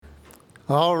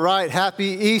All right, happy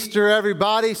Easter,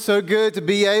 everybody. So good to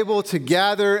be able to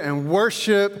gather and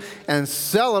worship and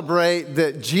celebrate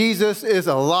that Jesus is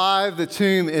alive. The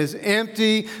tomb is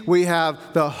empty. We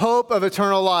have the hope of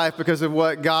eternal life because of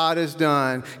what God has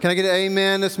done. Can I get an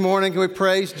amen this morning? Can we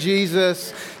praise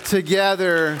Jesus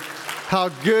together? How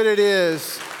good it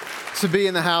is to be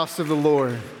in the house of the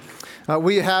Lord.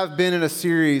 We have been in a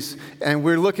series, and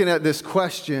we're looking at this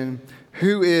question,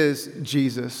 who is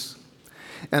Jesus?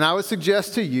 And I would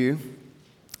suggest to you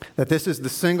that this is the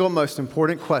single most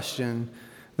important question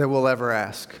that we'll ever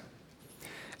ask.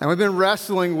 And we've been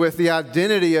wrestling with the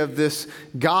identity of this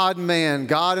God-man,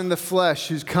 God in the flesh,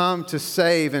 who's come to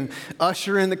save and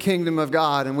usher in the kingdom of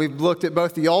God. And we've looked at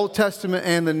both the Old Testament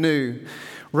and the New,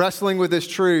 wrestling with this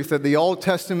truth that the Old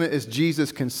Testament is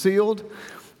Jesus concealed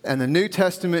and the New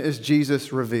Testament is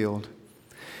Jesus revealed.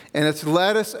 And it's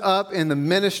led us up in the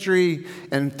ministry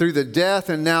and through the death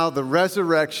and now the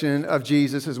resurrection of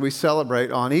Jesus as we celebrate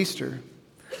on Easter.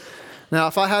 Now,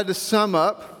 if I had to sum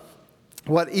up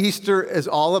what Easter is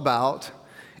all about,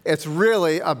 it's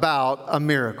really about a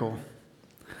miracle.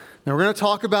 Now, we're going to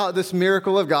talk about this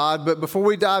miracle of God, but before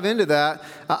we dive into that,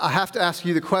 I have to ask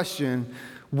you the question,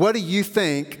 what do you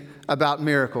think about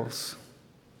miracles?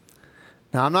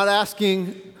 Now, I'm not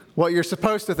asking what you're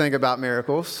supposed to think about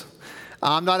miracles.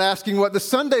 I'm not asking what the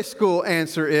Sunday school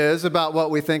answer is about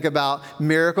what we think about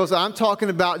miracles. I'm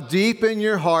talking about deep in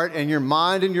your heart and your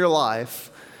mind and your life,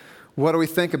 what do we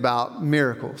think about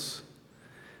miracles?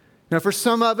 Now, for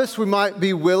some of us, we might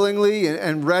be willingly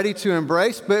and ready to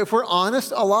embrace, but if we're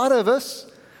honest, a lot of us,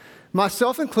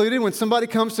 myself included, when somebody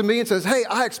comes to me and says, hey,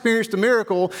 I experienced a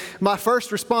miracle, my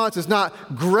first response is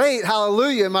not, great,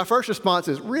 hallelujah. My first response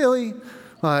is, really?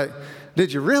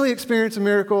 Did you really experience a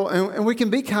miracle? And we can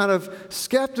be kind of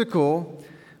skeptical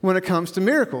when it comes to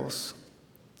miracles.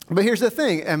 But here's the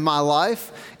thing. In my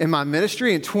life, in my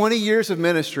ministry, in 20 years of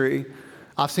ministry,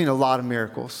 I've seen a lot of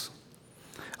miracles.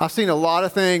 I've seen a lot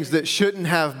of things that shouldn't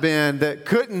have been, that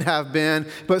couldn't have been,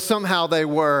 but somehow they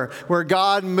were. Where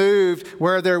God moved,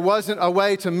 where there wasn't a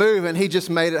way to move, and He just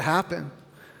made it happen.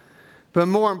 But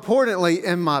more importantly,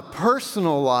 in my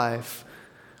personal life,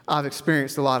 I've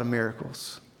experienced a lot of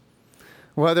miracles.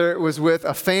 Whether it was with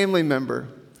a family member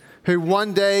who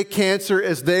one day cancer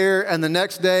is there and the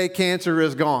next day cancer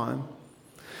is gone.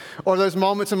 Or those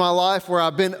moments in my life where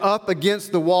I've been up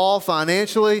against the wall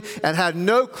financially and had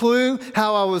no clue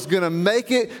how I was going to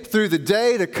make it through the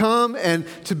day to come and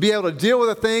to be able to deal with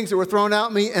the things that were thrown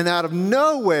at me. And out of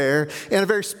nowhere, in a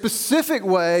very specific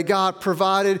way, God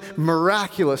provided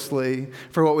miraculously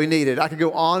for what we needed. I could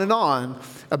go on and on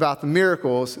about the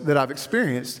miracles that I've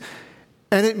experienced.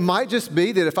 And it might just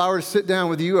be that if I were to sit down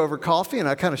with you over coffee and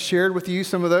I kind of shared with you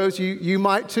some of those, you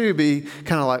might too be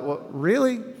kind of like, well,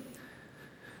 really?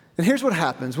 And here's what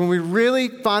happens. When we really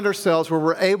find ourselves where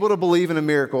we're able to believe in a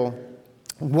miracle,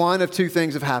 one of two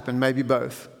things have happened, maybe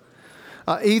both.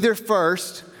 Either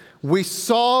first, we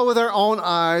saw with our own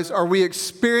eyes or we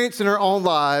experienced in our own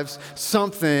lives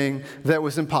something that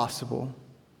was impossible.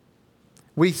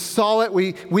 We saw it,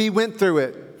 we went through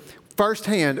it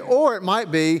firsthand, or it might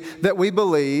be that we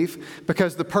believe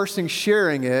because the person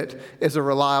sharing it is a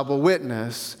reliable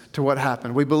witness to what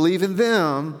happened. We believe in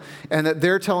them and that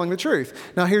they're telling the truth.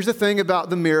 Now, here's the thing about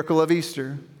the miracle of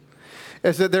Easter,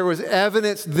 is that there was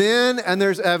evidence then and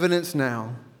there's evidence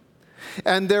now.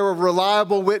 And there were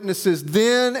reliable witnesses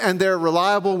then and there are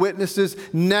reliable witnesses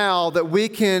now that we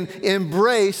can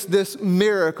embrace this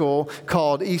miracle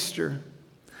called Easter.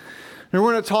 And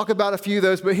we're going to talk about a few of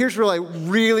those, but here's what I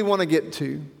really want to get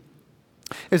to,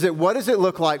 is that what does it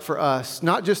look like for us,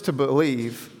 not just to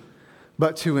believe,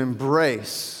 but to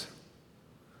embrace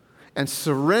and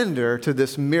surrender to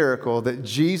this miracle that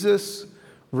Jesus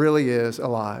really is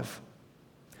alive.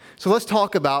 So let's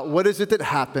talk about what is it that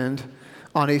happened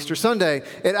on Easter Sunday.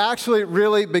 It actually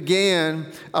really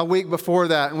began a week before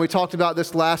that, and we talked about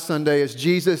this last Sunday as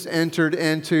Jesus entered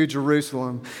into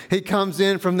Jerusalem. He comes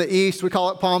in from the east. We call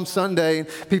it Palm Sunday.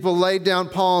 People laid down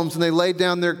palms and they laid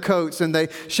down their coats and they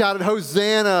shouted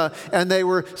Hosanna, and they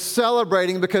were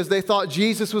celebrating because they thought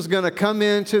Jesus was going to come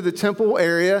into the temple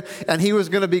area and He was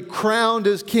going to be crowned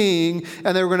as king,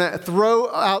 and they were going to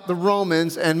throw out the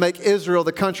Romans and make Israel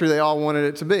the country they all wanted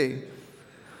it to be.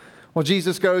 Well,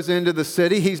 Jesus goes into the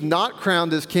city. He's not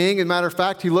crowned as king. As a matter of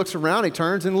fact, He looks around, He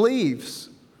turns and leaves.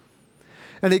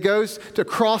 And He goes to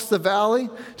cross the valley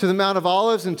to the Mount of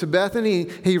Olives and to Bethany.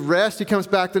 He rests. He comes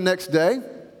back the next day.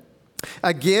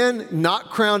 Again, not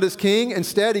crowned as king.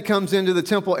 Instead, He comes into the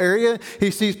temple area. He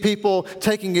sees people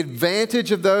taking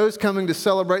advantage of those coming to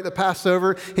celebrate the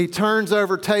Passover. He turns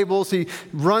over tables. He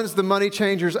runs the money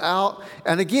changers out.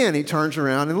 And again, He turns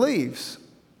around and leaves.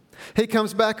 He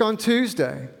comes back on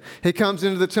Tuesday. He comes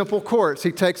into the temple courts.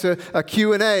 He takes a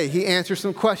Q&A. He answers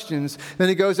some questions. Then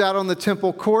he goes out on the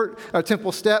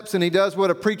temple steps, and he does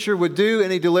what a preacher would do,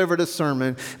 and he delivered a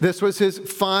sermon. This was his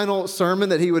final sermon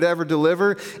that he would ever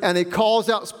deliver, and he calls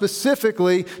out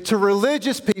specifically to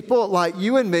religious people like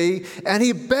you and me, and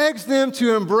he begs them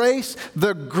to embrace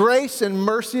the grace and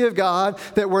mercy of God,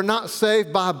 that we're not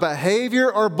saved by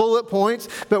behavior or bullet points,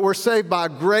 but we're saved by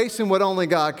grace and what only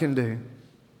God can do.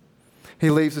 He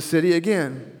leaves the city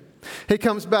again. He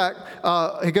comes back,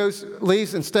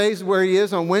 leaves and stays where he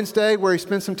is on Wednesday, where he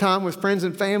spends some time with friends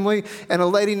and family, and a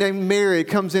lady named Mary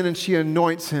comes in and she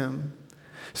anoints him,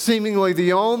 seemingly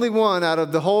the only one out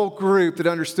of the whole group that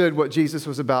understood what Jesus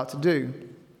was about to do.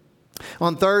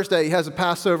 On Thursday, he has a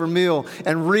Passover meal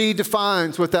and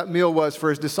redefines what that meal was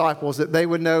for his disciples, that they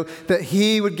would know that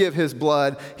he would give his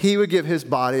blood, he would give his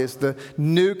body as the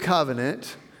new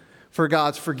covenant for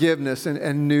God's forgiveness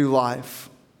and new life.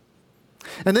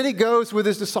 And then he goes with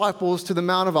his disciples to the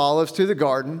Mount of Olives, to the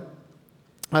Garden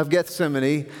of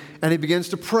Gethsemane, and he begins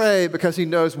to pray because he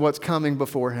knows what's coming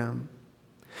before him.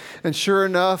 And sure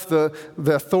enough, the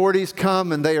authorities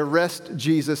come and they arrest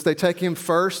Jesus. They take him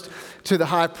first to the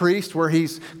high priest where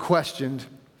he's questioned.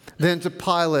 Then to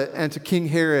Pilate and to King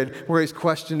Herod, where he's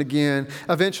questioned again.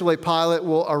 Eventually, Pilate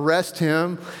will arrest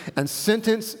him and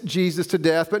sentence Jesus to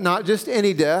death, but not just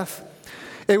any death.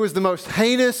 It was the most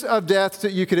heinous of deaths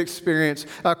that you could experience.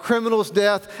 A criminal's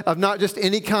death of not just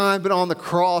any kind, but on the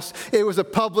cross. It was a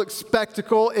public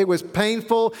spectacle. It was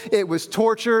painful. It was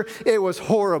torture. It was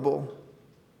horrible.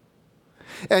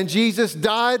 And Jesus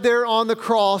died there on the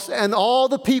cross, and all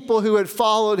the people who had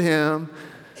followed him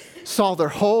saw their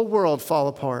whole world fall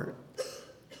apart.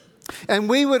 And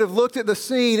we would have looked at the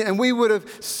scene and we would have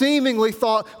seemingly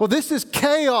thought, well, this is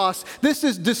chaos, this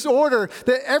is disorder,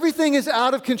 that everything is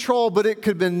out of control, but it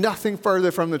could have been nothing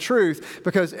further from the truth,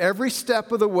 because every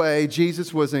step of the way,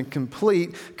 Jesus was in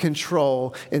complete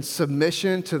control, in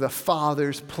submission to the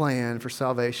Father's plan for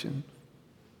salvation.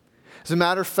 As a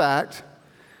matter of fact,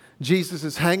 Jesus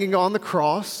is hanging on the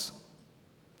cross,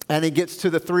 and he gets to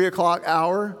the 3 o'clock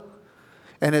hour,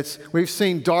 and we've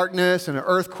seen darkness and an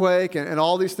earthquake and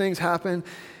all these things happen.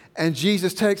 And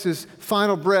Jesus takes his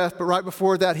final breath, but right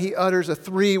before that, he utters a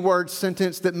 3-word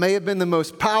sentence that may have been the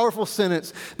most powerful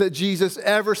sentence that Jesus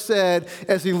ever said,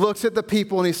 as he looks at the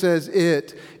people and he says,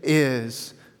 "It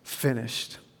is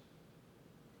finished."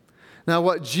 Now,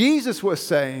 what Jesus was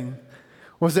saying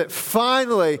was that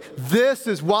finally, this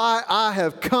is why I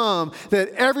have come, that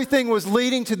everything was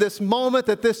leading to this moment,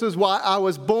 that this is why I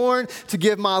was born, to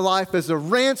give my life as a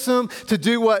ransom, to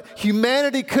do what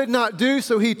humanity could not do.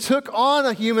 So he took on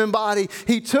a human body,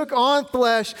 he took on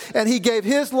flesh, and he gave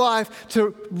his life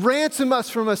to ransom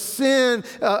us from a sin,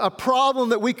 a problem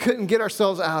that we couldn't get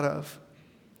ourselves out of.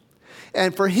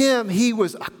 And for him, he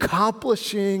was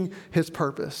accomplishing his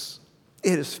purpose.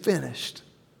 It is finished.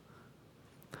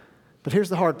 But here's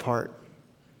the hard part.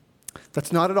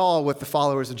 That's not at all what the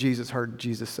followers of Jesus heard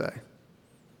Jesus say.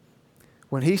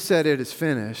 When he said it is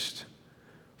finished,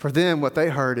 for them what they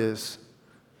heard is,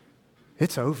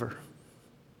 it's over.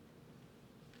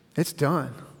 It's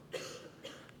done.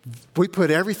 We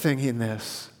put everything in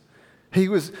this.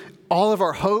 All of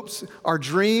our hopes, our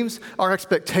dreams, our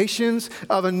expectations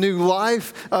of a new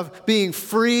life, of being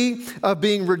free, of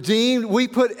being redeemed. We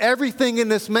put everything in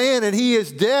this man, and he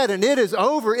is dead, and it is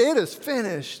over. It is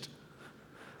finished.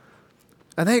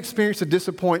 And they experience a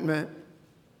disappointment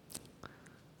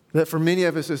that for many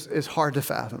of us is hard to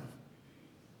fathom.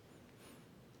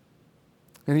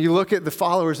 And you look at the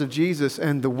followers of Jesus,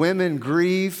 and the women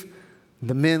grieve,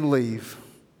 the men leave.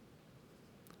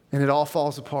 And it all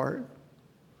falls apart.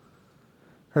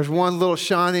 There's one little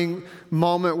shining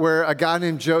moment where a guy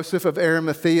named Joseph of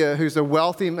Arimathea, who's a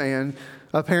wealthy man,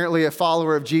 apparently a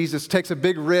follower of Jesus, takes a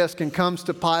big risk and comes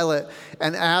to Pilate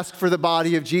and asks for the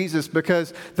body of Jesus,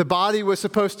 because the body was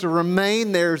supposed to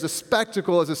remain there as a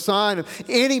spectacle, as a sign of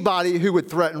anybody who would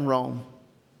threaten Rome.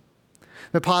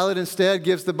 But Pilate instead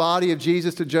gives the body of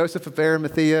Jesus to Joseph of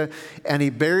Arimathea, and he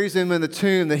buries him in the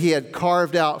tomb that he had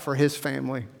carved out for his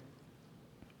family.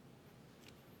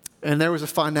 And there was a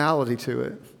finality to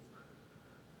it.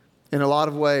 In a lot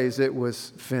of ways, it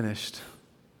was finished.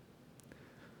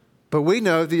 But we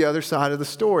know the other side of the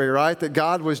story, right? That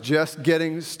God was just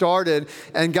getting started,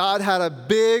 and God had a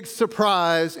big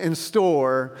surprise in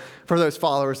store for those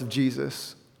followers of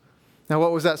Jesus. Now,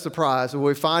 what was that surprise? Well,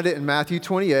 we find it in Matthew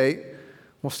 28.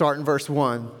 We'll start in verse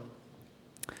 1.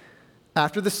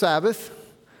 After the Sabbath,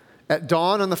 at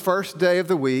dawn on the first day of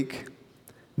the week,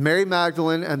 Mary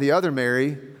Magdalene and the other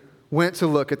Mary went to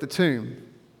look at the tomb.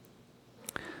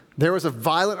 There was a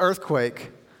violent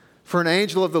earthquake, For an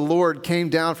angel of the Lord came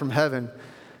down from heaven,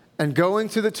 and going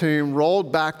to the tomb,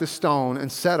 rolled back the stone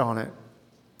and sat on it.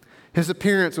 His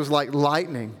appearance was like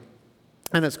lightning,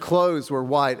 and his clothes were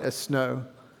white as snow.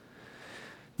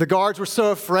 The guards were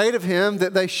so afraid of him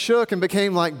that they shook and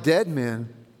became like dead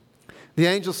men. The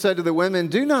angel said to the women,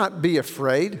 "Do not be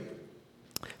afraid,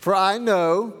 for I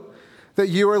know that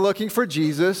you are looking for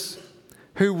Jesus,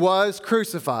 who was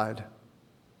crucified.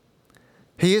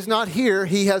 He is not here.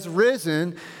 He has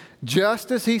risen, just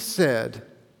as he said.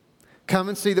 Come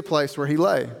and see the place where he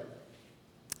lay.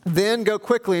 Then go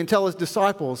quickly and tell his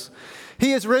disciples,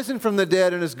 he is risen from the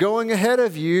dead and is going ahead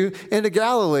of you into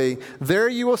Galilee. There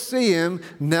you will see him.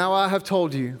 Now I have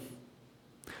told you."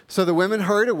 So the women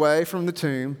hurried away from the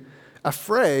tomb,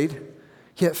 afraid,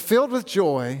 yet filled with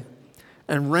joy,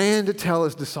 and ran to tell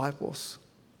his disciples.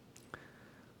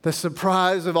 The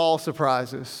surprise of all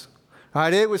surprises. All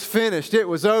right, it was finished. It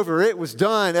was over. It was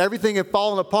done. Everything had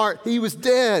fallen apart. He was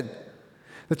dead.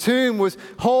 The tomb was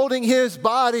holding his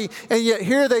body, and yet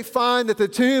here they find that the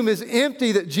tomb is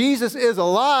empty, that Jesus is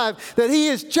alive, that he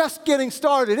is just getting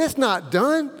started. It's not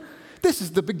done. This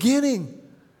is the beginning.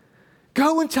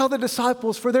 Go and tell the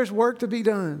disciples, for there's work to be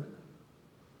done.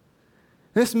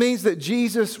 This means that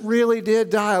Jesus really did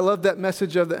die. I love that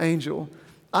message of the angel.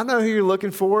 I know who you're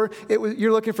looking for.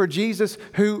 You're looking for Jesus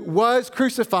who was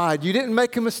crucified. You didn't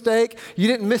make a mistake. You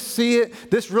didn't missee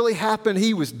it. This really happened.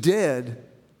 He was dead.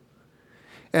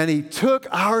 And he took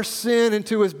our sin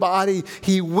into his body.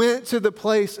 He went to the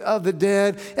place of the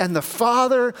dead, and the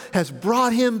Father has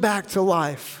brought him back to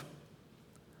life.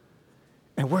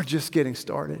 And we're just getting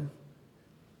started.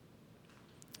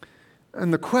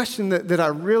 And the question that I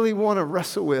really want to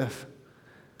wrestle with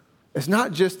is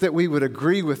not just that we would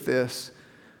agree with this,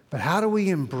 but how do we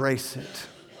embrace it?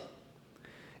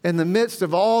 In the midst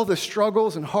of all the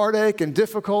struggles and heartache and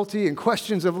difficulty and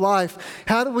questions of life,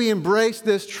 how do we embrace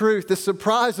this truth, the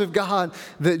surprise of God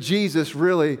that Jesus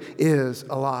really is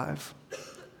alive?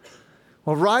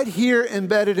 Well, right here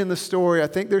embedded in the story, I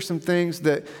think there's some things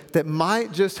that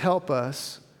might just help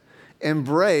us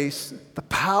embrace the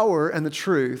power and the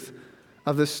truth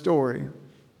of this story.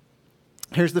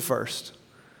 Here's the first.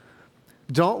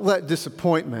 Don't let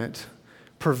disappointment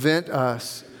prevent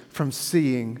us from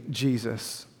seeing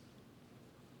Jesus.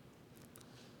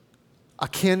 I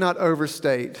cannot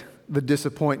overstate the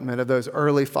disappointment of those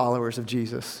early followers of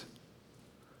Jesus.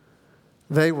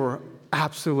 They were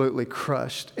absolutely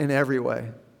crushed in every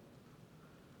way.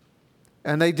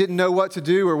 And they didn't know what to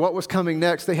do or what was coming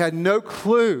next. They had no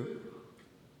clue.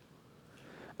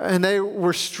 And they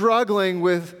were struggling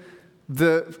with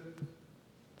the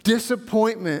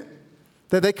disappointment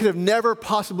that they could have never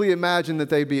possibly imagined that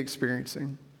they'd be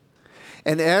experiencing.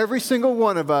 And every single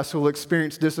one of us will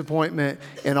experience disappointment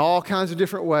in all kinds of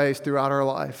different ways throughout our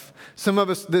life. Some of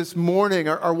us this morning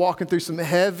are walking through some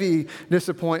heavy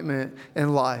disappointment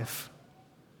in life.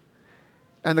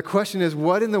 And the question is,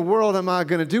 what in the world am I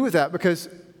going to do with that? Because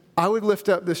I would lift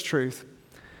up this truth.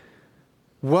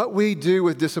 What we do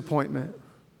with disappointment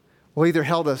will either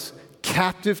hold us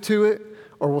captive to it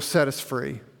or will set us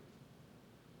free.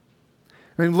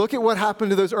 I mean, look at what happened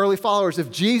to those early followers.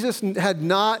 If Jesus had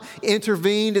not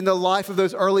intervened in the life of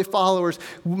those early followers,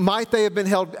 might they have been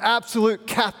held absolute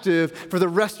captive for the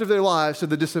rest of their lives to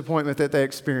the disappointment that they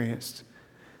experienced?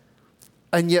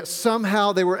 And yet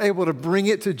somehow they were able to bring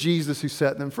it to Jesus who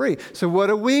set them free. So what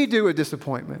do we do with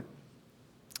disappointment?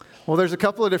 Well, there's a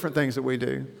couple of different things that we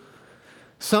do.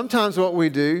 Sometimes what we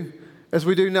do is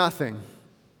we do nothing.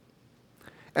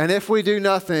 And if we do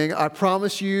nothing, I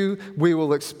promise you we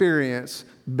will experience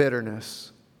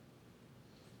bitterness.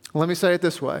 Let me say it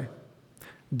this way.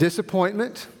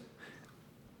 Disappointment,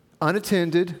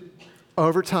 unattended,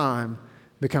 over time,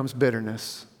 becomes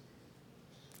bitterness.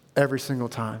 Every single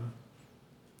time.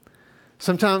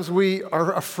 Sometimes we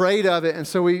are afraid of it, and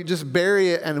so we just bury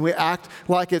it and we act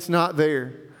like it's not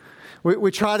there.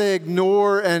 We try to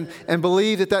ignore and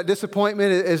believe that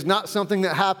disappointment is not something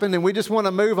that happened, and we just want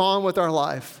to move on with our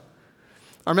life.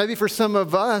 Or maybe for some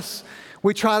of us,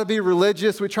 we try to be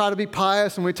religious, we try to be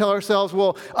pious, and we tell ourselves,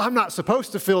 well, I'm not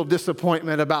supposed to feel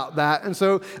disappointment about that, and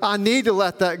so I need to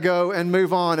let that go and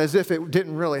move on as if it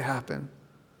didn't really happen.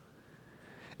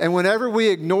 And whenever we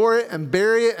ignore it and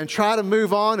bury it and try to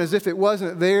move on as if it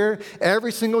wasn't there,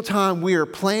 every single time we are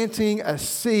planting a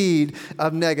seed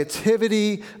of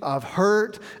negativity, of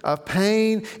hurt, of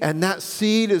pain, and that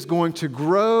seed is going to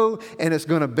grow and it's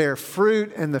going to bear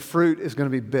fruit, and the fruit is going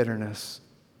to be bitterness.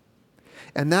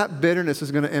 And that bitterness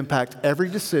is going to impact every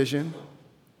decision.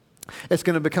 It's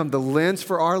going to become the lens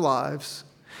for our lives.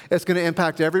 It's going to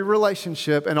impact every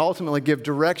relationship and ultimately give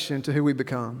direction to who we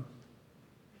become.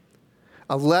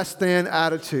 a less than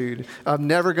attitude, a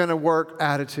never going to work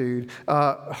attitude,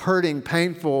 hurting,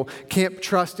 painful, can't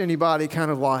trust anybody kind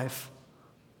of life.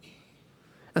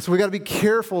 And so we got to be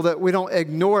careful that we don't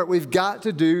ignore it. We've got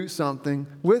to do something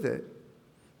with it.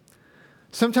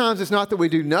 Sometimes it's not that we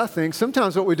do nothing.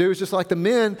 Sometimes what we do is just like the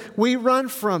men, we run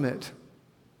from it.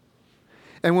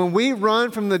 And when we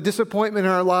run from the disappointment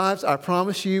in our lives, I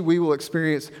promise you we will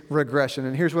experience regression.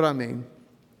 And here's what I mean.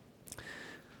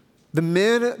 The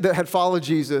men that had followed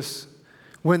Jesus,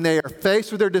 when they are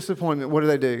faced with their disappointment, what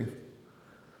do?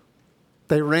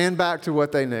 They ran back to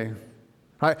what they knew.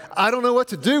 Right? I don't know what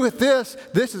to do with this.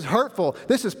 This is hurtful.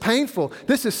 This is painful.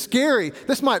 This is scary.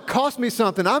 This might cost me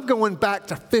something. I'm going back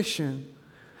to fishing.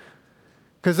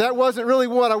 Because that wasn't really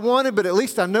what I wanted, but at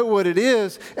least I know what it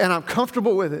is, and I'm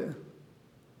comfortable with it.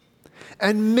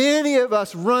 And many of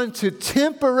us run to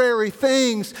temporary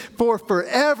things for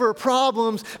forever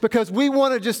problems because we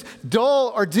want to just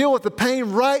dull or deal with the pain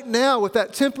right now with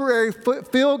that temporary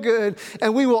feel good.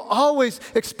 And we will always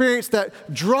experience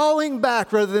that drawing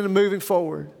back rather than moving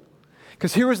forward.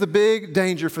 Because here was the big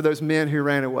danger for those men who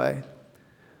ran away.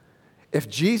 If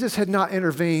Jesus had not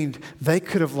intervened, they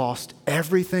could have lost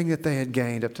everything that they had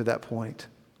gained up to that point.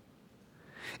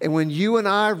 And when you and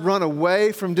I run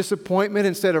away from disappointment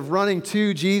instead of running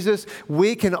to Jesus,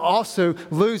 we can also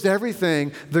lose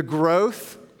everything: the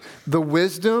growth, the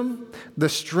wisdom, the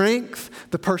strength,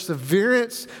 the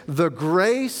perseverance, the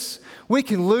grace. We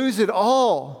can lose it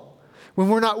all when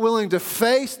we're not willing to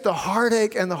face the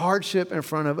heartache and the hardship in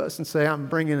front of us and say, I'm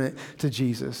bringing it to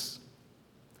Jesus.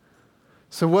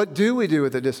 So what do we do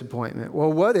with the disappointment?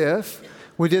 Well, what if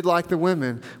we did like the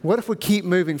women? What if we keep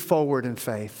moving forward in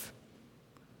faith?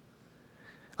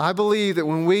 I believe that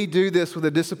when we do this with the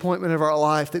disappointment of our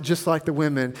life, that just like the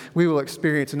women, we will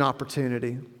experience an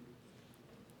opportunity.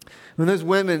 When those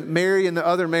women, Mary and the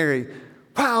other Mary,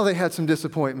 wow, they had some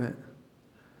disappointment.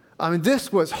 I mean,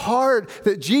 this was hard,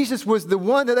 that Jesus was the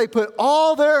one that they put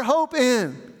all their hope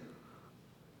in.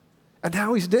 And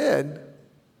now he's dead.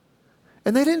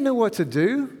 And they didn't know what to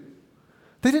do.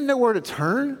 They didn't know where to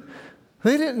turn.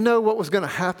 They didn't know what was going to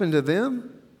happen to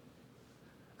them.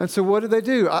 And so what did they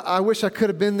do? I wish I could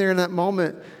have been there in that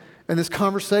moment and this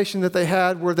conversation that they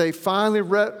had where they finally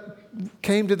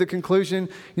came to the conclusion,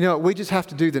 we just have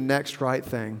to do the next right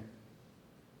thing.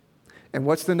 And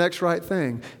what's the next right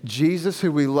thing? Jesus,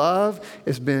 who we love,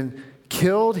 has been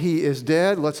killed. He is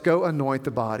dead. Let's go anoint the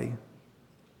body.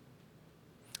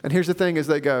 And here's the thing as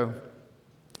they go.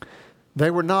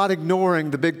 They were not ignoring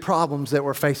the big problems that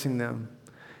were facing them.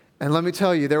 And let me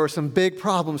tell you, there were some big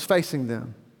problems facing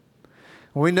them.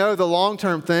 We know the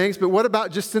long-term things, but what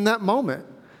about just in that moment?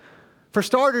 For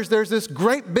starters, there's this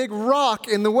great big rock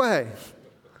in the way.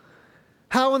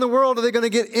 How in the world are they going to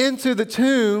get into the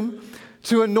tomb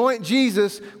to anoint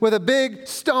Jesus with a big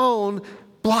stone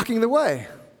blocking the way?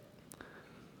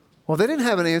 Well, they didn't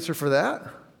have an answer for that,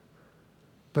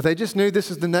 but they just knew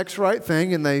this is the next right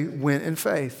thing, and they went in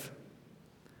faith.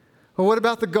 Well, what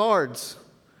about the guards?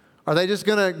 Are they just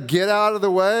going to get out of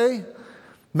the way?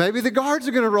 Maybe the guards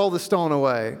are going to roll the stone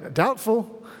away.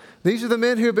 Doubtful. These are the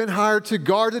men who have been hired to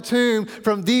guard the tomb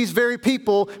from these very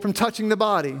people from touching the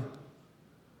body.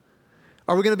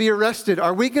 Are we going to be arrested?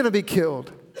 Are we going to be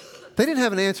killed? They didn't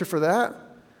have an answer for that,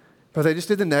 but they just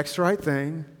did the next right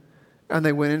thing, and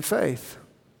they went in faith.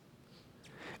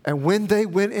 And when they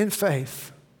went in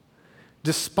faith,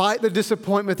 despite the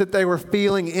disappointment that they were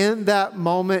feeling in that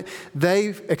moment, they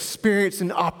experienced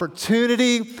an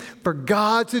opportunity for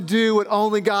God to do what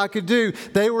only God could do.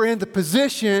 They were in the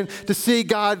position to see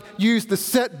God use the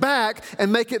setback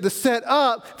and make it the set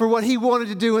up for what He wanted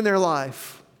to do in their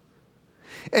life.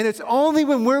 And it's only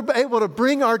when we're able to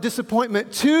bring our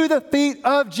disappointment to the feet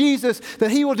of Jesus that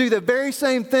He will do the very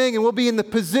same thing, and we'll be in the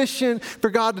position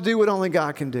for God to do what only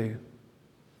God can do.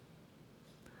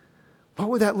 What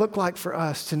would that look like for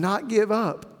us to not give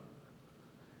up?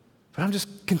 But I'm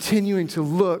just continuing to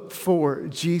look for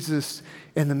Jesus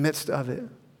in the midst of it.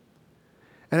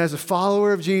 And as a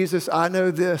follower of Jesus, I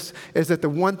know this, is that the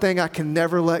one thing I can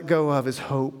never let go of is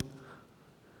hope.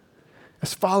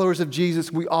 As followers of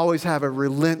Jesus, we always have a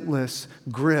relentless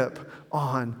grip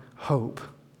on hope.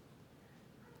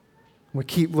 We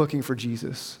keep looking for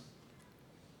Jesus.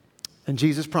 And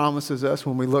Jesus promises us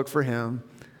when we look for Him,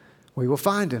 we will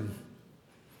find Him.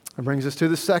 That brings us to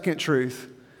the second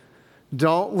truth.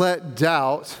 Don't let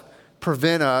doubt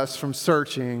prevent us from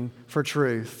searching for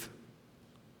truth.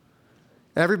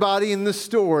 Everybody in this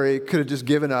story could have just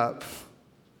given up.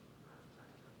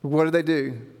 But what did they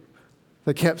do?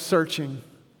 They kept searching.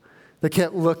 They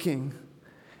kept looking.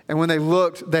 And when they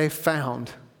looked, they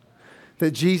found.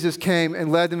 that Jesus came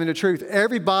and led them into truth.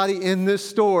 Everybody in this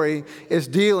story is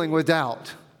dealing with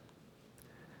doubt.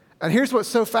 And here's what's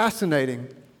so fascinating,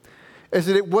 is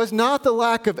that it was not the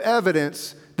lack of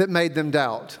evidence that made them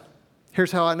doubt.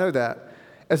 Here's how I know that.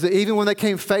 Is that even when they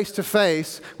came face to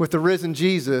face with the risen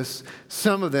Jesus,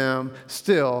 some of them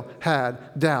still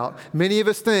had doubt. Many of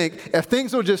us think, if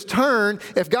things will just turn,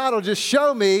 if God will just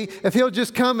show me, if He'll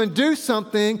just come and do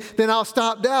something, then I'll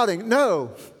stop doubting.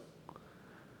 No.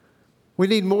 We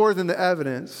need more than the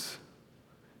evidence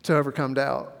to overcome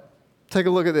doubt. Take a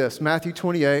look at this, Matthew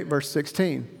 28, verse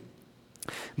 16.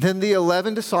 Then the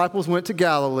 11 disciples went to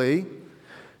Galilee,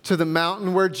 to the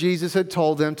mountain where Jesus had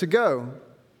told them to go.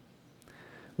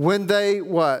 When they,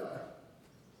 what?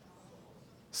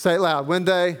 Say it loud. When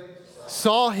they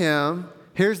saw Him,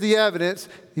 here's the evidence,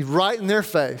 He's right in their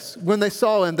face. When they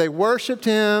saw Him, they worshiped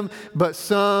Him, but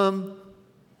some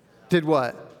did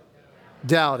what?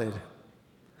 Doubted.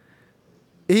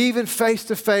 Even face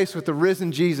to face with the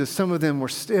risen Jesus, some of them were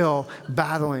still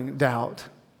battling doubt.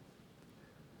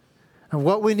 And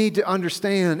what we need to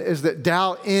understand is that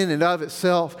doubt in and of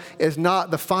itself is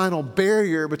not the final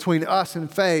barrier between us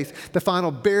and faith, the final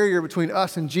barrier between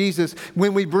us and Jesus.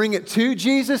 When we bring it to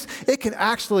Jesus, it can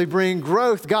actually bring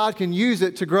growth. God can use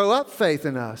it to grow up faith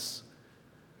in us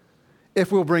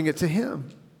if we'll bring it to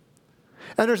Him.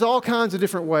 And there's all kinds of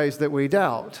different ways that we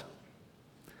doubt.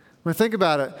 When I think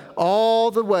about it,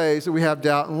 all the ways that we have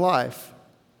doubt in life.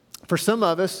 For some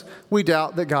of us, we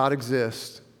doubt that God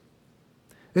exists.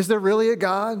 Is there really a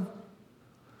God?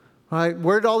 Right?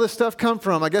 Where did all this stuff come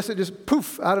from? I guess it just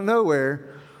poof out of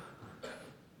nowhere.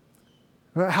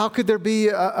 How could there be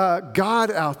a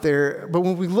God out there? But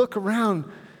when we look around,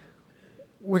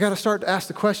 we got to start to ask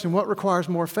the question, what requires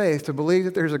more faith? To believe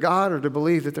that there's a God or to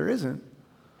believe that there isn't?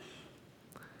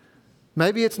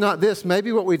 Maybe it's not this.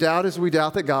 Maybe what we doubt is we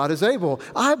doubt that God is able.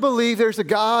 I believe there's a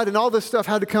God and all this stuff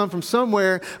had to come from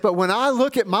somewhere. But when I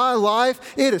look at my life,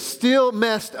 it is still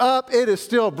messed up. It is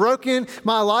still broken.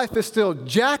 My life is still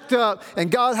jacked up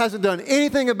and God hasn't done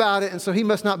anything about it. And so He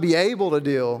must not be able to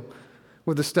deal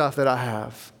with the stuff that I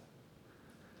have.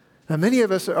 Now, many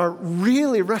of us are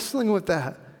really wrestling with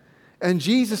that. And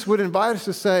Jesus would invite us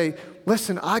to say,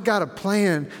 listen, I got a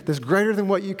plan that's greater than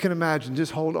what you can imagine.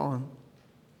 Just hold on.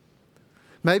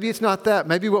 Maybe it's not that.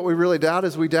 Maybe what we really doubt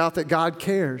is we doubt that God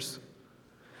cares.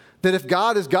 That if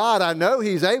God is God, I know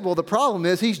He's able. The problem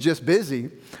is He's just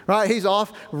busy, right? He's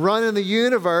off running the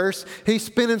universe. He's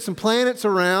spinning some planets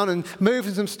around and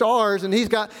moving some stars, and He's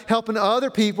got helping other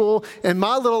people, and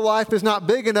my little life is not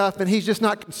big enough, and He's just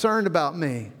not concerned about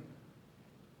me.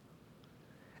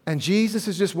 And Jesus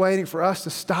is just waiting for us to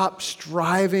stop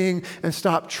striving and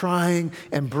stop trying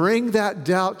and bring that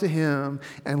doubt to Him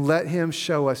and let Him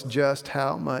show us just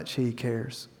how much He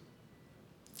cares.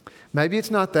 Maybe it's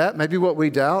not that. Maybe what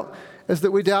we doubt is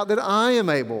that we doubt that I am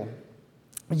able.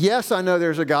 Yes, I know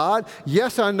there's a God.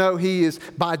 Yes, I know He is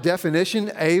by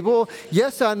definition able.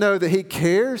 Yes, I know that He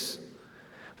cares.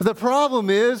 But the problem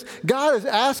is God is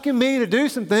asking me to do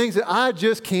some things that I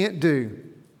just can't do.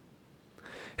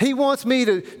 He wants me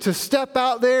to step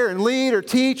out there and lead or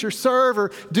teach or serve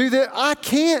or do that. I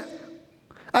can't.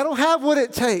 I don't have what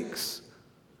it takes.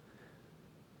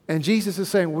 And Jesus is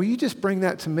saying, will you just bring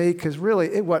that to me? Because really,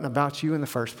 it wasn't about you in the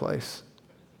first place.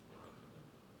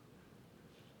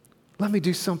 Let me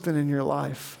do something in your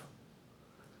life.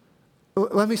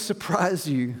 Let me surprise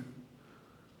you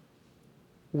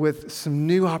with some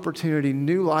new opportunity,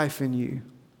 new life in you.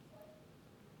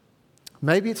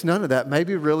 Maybe it's none of that.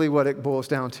 Maybe really what it boils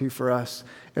down to for us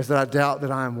is that I doubt that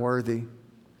I am worthy.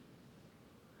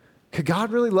 Could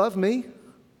God really love me?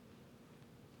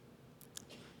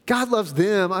 God loves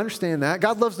them. I understand that.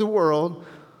 God loves the world.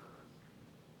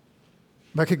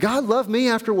 But could God love me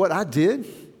after what I did?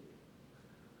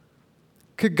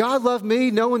 Could God love me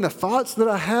knowing the thoughts that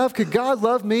I have? Could God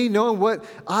love me knowing what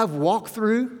I've walked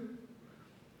through?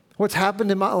 What's happened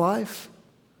in my life?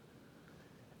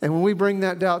 And when we bring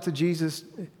that doubt to Jesus,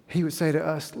 He would say to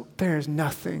us, there is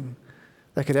nothing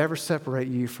that could ever separate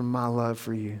you from my love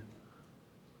for you.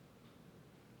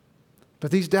 But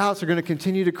these doubts are going to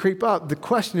continue to creep up. The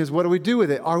question is, what do we do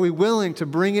with it? Are we willing to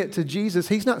bring it to Jesus?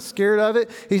 He's not scared of it.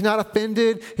 He's not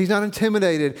offended. He's not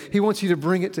intimidated. He wants you to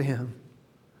bring it to Him.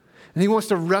 And He wants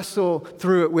to wrestle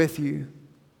through it with you.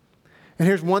 And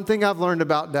here's one thing I've learned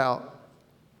about doubt,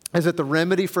 is that the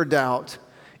remedy for doubt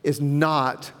is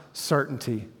not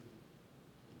certainty.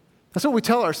 That's what we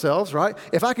tell ourselves, right?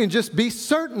 If I can just be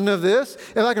certain of this,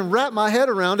 if I can wrap my head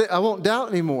around it, I won't doubt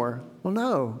anymore. Well,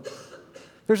 no.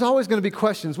 There's always going to be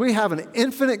questions. We have an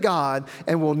infinite God,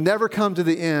 and we'll never come to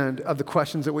the end of the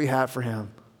questions that we have for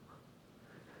Him.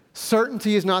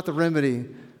 Certainty is not the remedy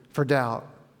for doubt.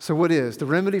 So what is? The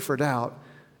remedy for doubt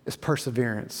is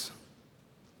perseverance.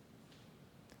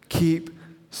 Keep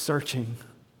searching.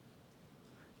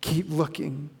 Keep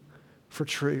looking for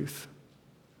truth.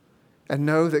 And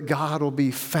know that God will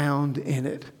be found in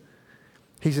it.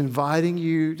 He's inviting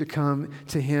you to come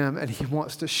to Him, and He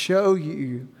wants to show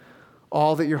you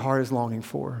all that your heart is longing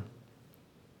for.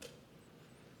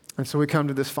 And so we come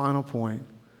to this final point,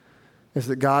 is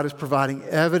that God is providing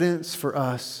evidence for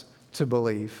us to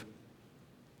believe.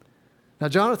 Now,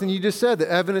 Jonathan, you just said that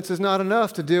evidence is not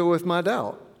enough to deal with my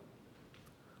doubt,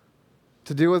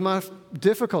 to deal with my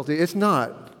difficulty. It's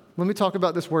not. Let me talk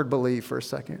about this word believe for a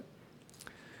second.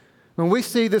 When we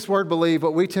see this word believe,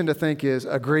 what we tend to think is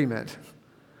agreement.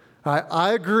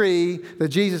 I agree that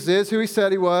Jesus is who He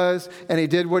said He was, and He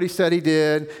did what He said He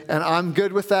did, and I'm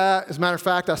good with that. As a matter of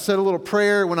fact, I said a little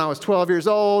prayer when I was 12 years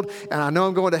old, and I know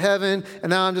I'm going to heaven, and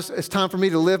now it's time for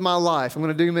me to live my life. I'm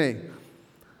going to do me.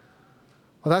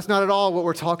 Well, that's not at all what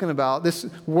we're talking about. This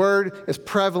word is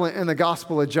prevalent in the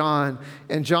Gospel of John,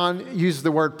 and John uses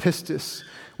the word pistis,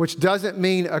 which doesn't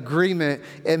mean agreement,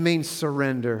 it means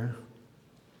surrender.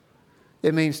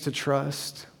 It means to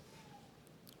trust.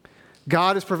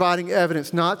 God is providing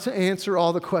evidence not to answer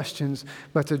all the questions,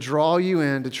 but to draw you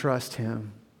in to trust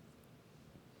Him.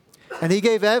 And He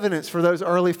gave evidence for those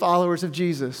early followers of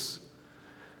Jesus.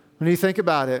 When you think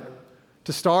about it,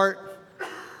 to start,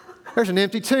 there's an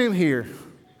empty tomb here.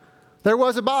 There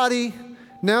was a body,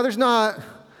 now there's not.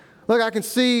 Look, I can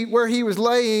see where He was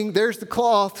laying. There's the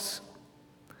cloths.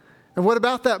 And what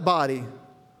about that body?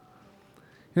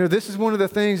 You know, this is one of the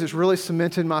things that's really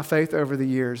cemented my faith over the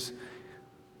years.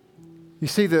 You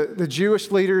see, the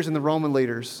Jewish leaders and the Roman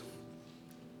leaders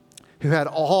who had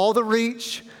all the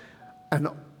reach and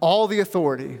all the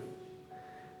authority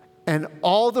and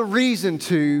all the reason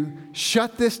to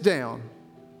shut this down,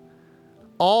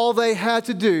 all they had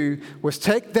to do was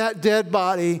take that dead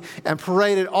body and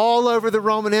parade it all over the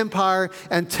Roman Empire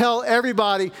and tell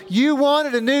everybody, you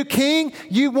wanted a new king,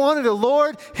 you wanted a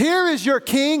Lord, here is your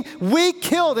king, we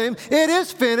killed him, it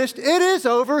is finished, it is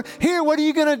over, here, what are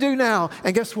you going to do now?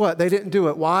 And guess what? They didn't do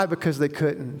it. Why? Because they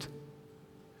couldn't.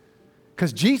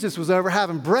 Because Jesus was over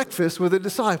having breakfast with the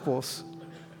disciples.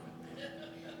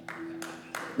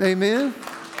 Amen?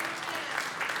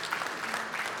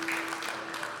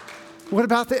 What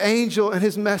about the angel and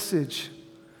his message?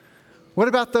 What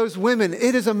about those women?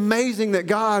 It is amazing that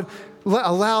God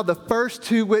allowed the first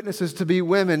two witnesses to be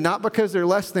women, not because they're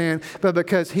less than, but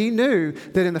because He knew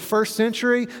that in the first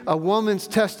century, a woman's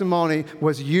testimony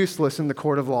was useless in the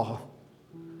court of law.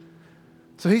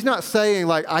 So He's not saying,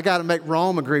 like, I got to make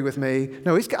Rome agree with me.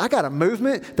 No, I got a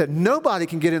movement that nobody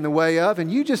can get in the way of,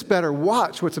 and you just better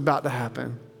watch what's about to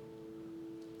happen.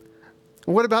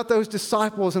 What about those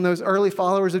disciples and those early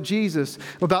followers of Jesus?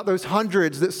 What about those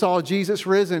hundreds that saw Jesus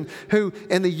risen, who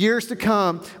in the years to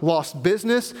come lost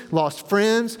business, lost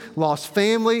friends, lost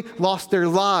family, lost their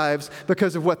lives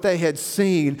because of what they had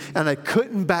seen, and they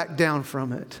couldn't back down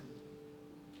from it?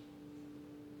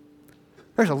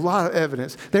 There's a lot of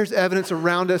evidence. There's evidence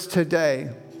around us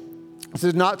today. This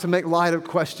is not to make light of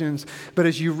questions, but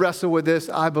as you wrestle with this,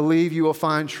 I believe you will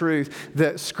find truth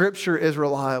that Scripture is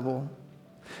reliable,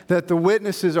 that the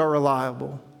witnesses are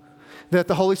reliable, that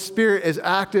the Holy Spirit is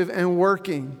active and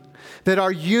working, that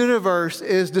our universe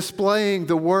is displaying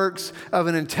the works of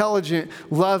an intelligent,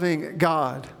 loving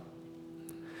God,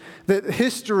 that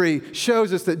history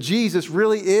shows us that Jesus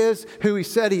really is who He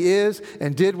said He is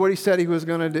and did what He said He was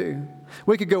going to do.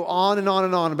 We could go on and on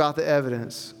and on about the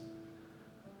evidence.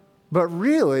 But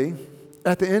really,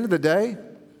 at the end of the day,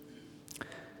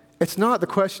 it's not the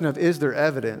question of is there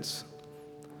evidence?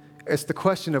 It's the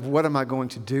question of what am I going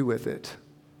to do with it?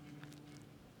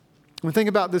 When we think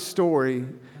about this story,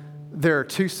 there are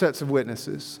two sets of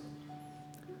witnesses.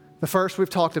 The first we've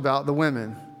talked about, the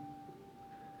women.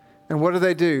 And what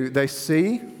do? They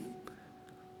see,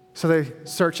 so they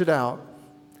search it out.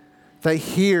 They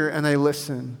hear and they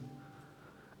listen.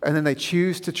 And then they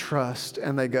choose to trust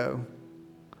and they go.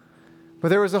 But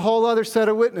there was a whole other set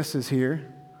of witnesses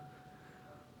here.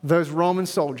 Those Roman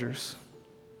soldiers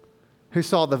who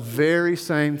saw the very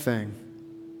same thing.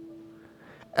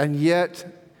 And yet,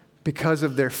 because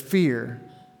of their fear,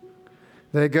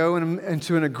 they go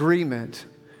into an agreement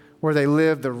where they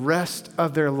live the rest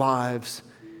of their lives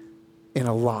in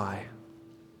a lie.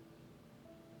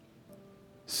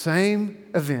 Same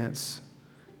events,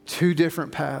 two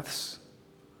different paths,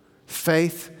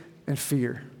 faith and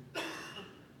fear.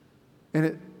 And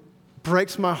it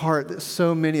breaks my heart that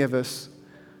so many of us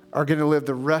are going to live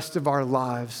the rest of our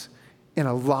lives in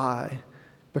a lie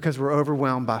because we're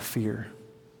overwhelmed by fear.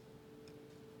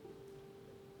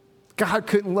 God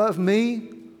couldn't love me,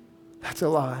 that's a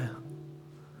lie.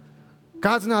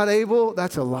 God's not able,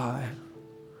 that's a lie.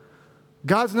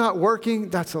 God's not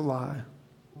working, that's a lie.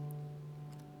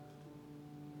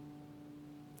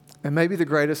 And maybe the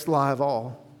greatest lie of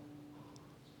all,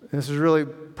 and this is really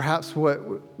perhaps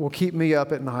what will keep me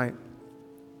up at night,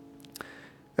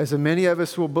 as many of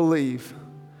us will believe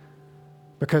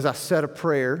because I said a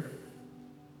prayer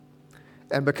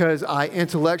and because I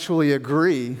intellectually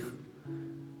agree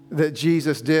that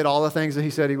Jesus did all the things that he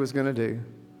said he was going to do,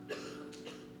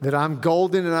 that I'm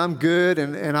golden and I'm good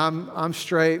and I'm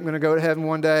straight, I'm going to go to heaven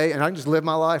one day, and I can just live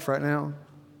my life right now.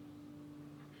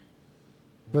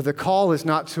 But the call is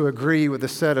not to agree with a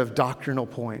set of doctrinal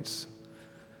points.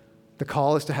 The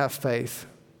call is to have faith,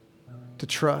 to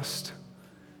trust,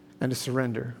 and to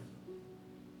surrender.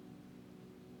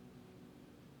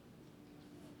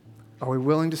 Are we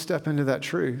willing to step into that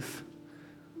truth?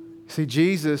 See,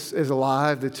 Jesus is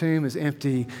alive, the tomb is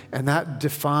empty, and that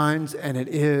defines and it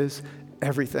is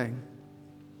everything.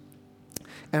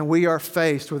 And we are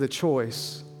faced with a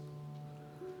choice.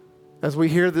 As we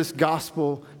hear this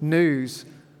gospel news,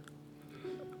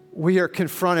 we are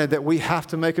confronted that we have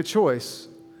to make a choice.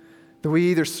 That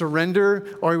we either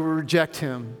surrender or we reject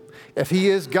him. If he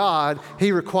is God,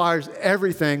 he requires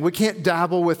everything. We can't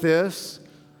dabble with this.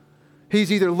 He's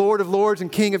either Lord of Lords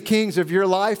and King of Kings of your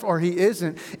life, or he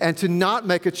isn't. And to not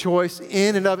make a choice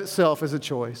in and of itself is a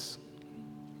choice.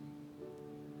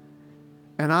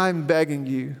 And I'm begging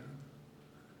you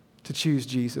to choose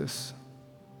Jesus.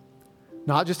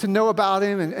 Not just to know about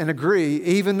him and agree.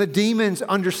 Even the demons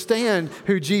understand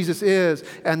who Jesus is,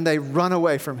 and they run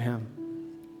away from him.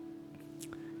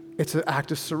 It's an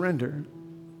act of surrender.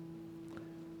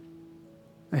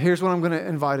 And here's what I'm going to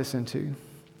invite us into.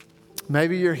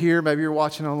 Maybe you're here, maybe you're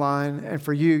watching online, and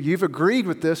for you, you've agreed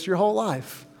with this your whole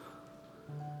life.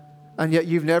 And yet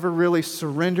you've never really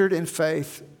surrendered in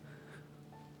faith.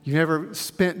 You never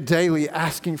spent daily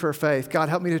asking for faith. God,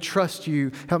 help me to trust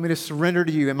you. Help me to surrender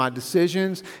to you in my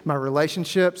decisions, my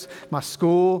relationships, my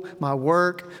school, my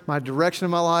work, my direction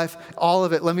of my life, all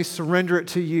of it. Let me surrender it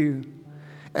to you.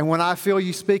 And when I feel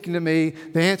you speaking to me,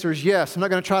 the answer is yes. I'm not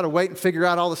going to try to wait and figure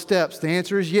out all the steps. The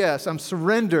answer is yes. I'm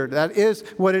surrendered. That is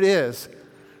what it is.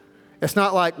 It's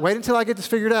not like, wait until I get this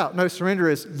figured out. No, surrender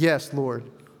is yes, Lord.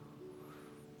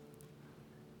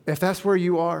 If that's where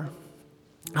you are,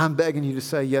 I'm begging you to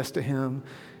say yes to him.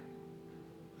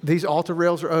 These altar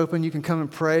rails are open. You can come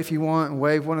and pray if you want and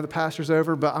wave one of the pastors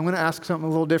over, but I'm going to ask something a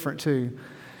little different too.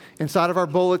 Inside of our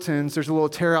bulletins, there's a little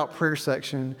tear out prayer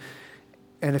section.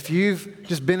 And if you've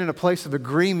just been in a place of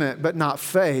agreement but not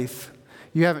faith,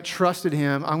 you haven't trusted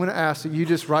him, I'm going to ask that you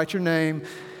just write your name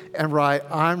and write,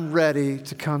 I'm ready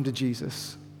to come to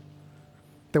Jesus.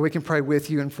 That we can pray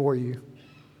with you and for you.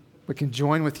 We can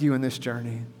join with you in this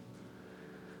journey.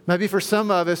 Maybe for some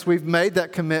of us, we've made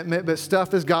that commitment, but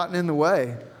stuff has gotten in the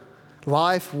way.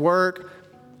 Life, work,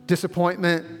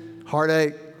 disappointment,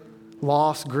 heartache,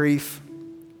 loss, grief.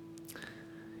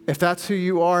 If that's who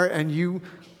you are and you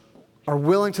are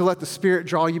willing to let the Spirit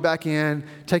draw you back in,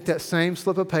 take that same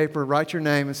slip of paper, write your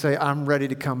name, and say, I'm ready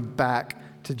to come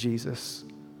back to Jesus.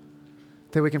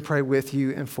 That we can pray with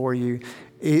you and for you.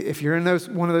 If you're in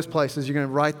one of those places, you're going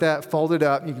to write that, fold it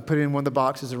up, and you can put it in one of the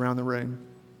boxes around the room.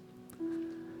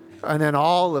 And then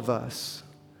all of us,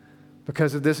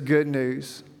 because of this good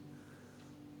news,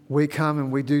 we come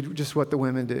and we do just what the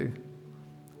women do.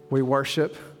 We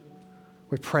worship,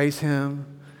 we praise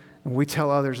him, and we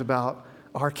tell others about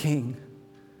our King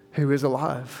who is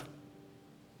alive.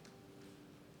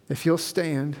 If you'll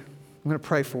stand, I'm going to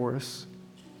pray for us.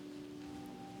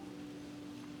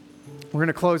 We're going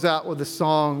to close out with a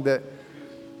song that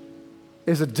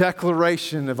is a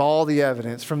declaration of all the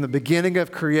evidence from the beginning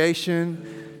of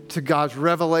creation to God's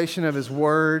revelation of his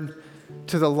word,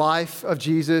 to the life of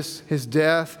Jesus, his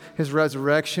death, his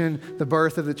resurrection, the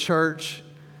birth of the church.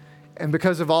 And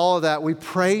because of all of that, we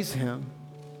praise him.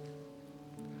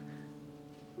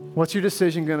 What's your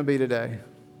decision going to be today?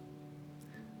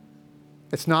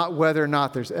 It's not whether or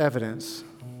not there's evidence.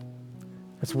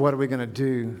 It's what are we going to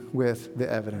do with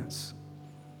the evidence?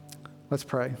 Let's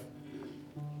pray.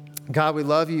 God, we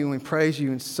love you and we praise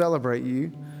you and celebrate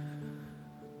you.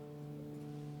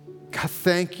 God,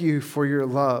 thank you for your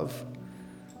love,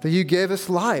 that you gave us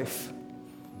life.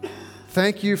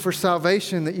 Thank you for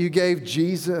salvation that you gave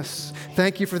Jesus.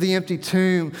 Thank you for the empty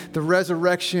tomb, the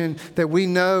resurrection, that we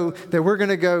know that we're going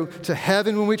to go to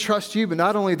heaven when we trust you. But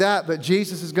not only that, but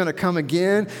Jesus is going to come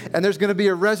again, and there's going to be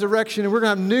a resurrection, and we're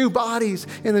going to have new bodies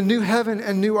in the new heaven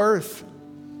and new earth.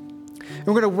 And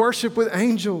we're going to worship with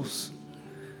angels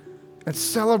and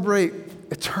celebrate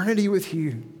eternity with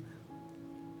you.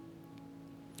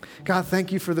 God,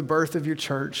 thank you for the birth of your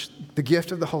church, the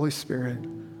gift of the Holy Spirit.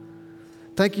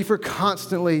 Thank you for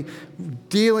constantly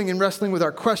dealing and wrestling with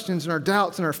our questions and our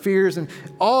doubts and our fears and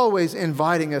always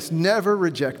inviting us, never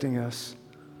rejecting us.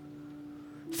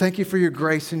 Thank you for your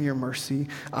grace and your mercy.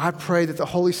 I pray that the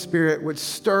Holy Spirit would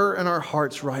stir in our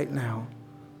hearts right now.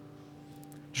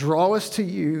 Draw us to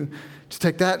you to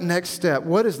take that next step.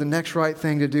 What is the next right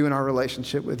thing to do in our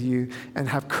relationship with you? And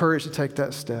have courage to take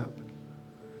that step.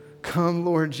 Come,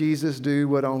 Lord Jesus, do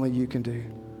what only you can do.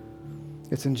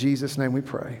 It's in Jesus' name we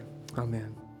pray.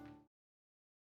 Amen.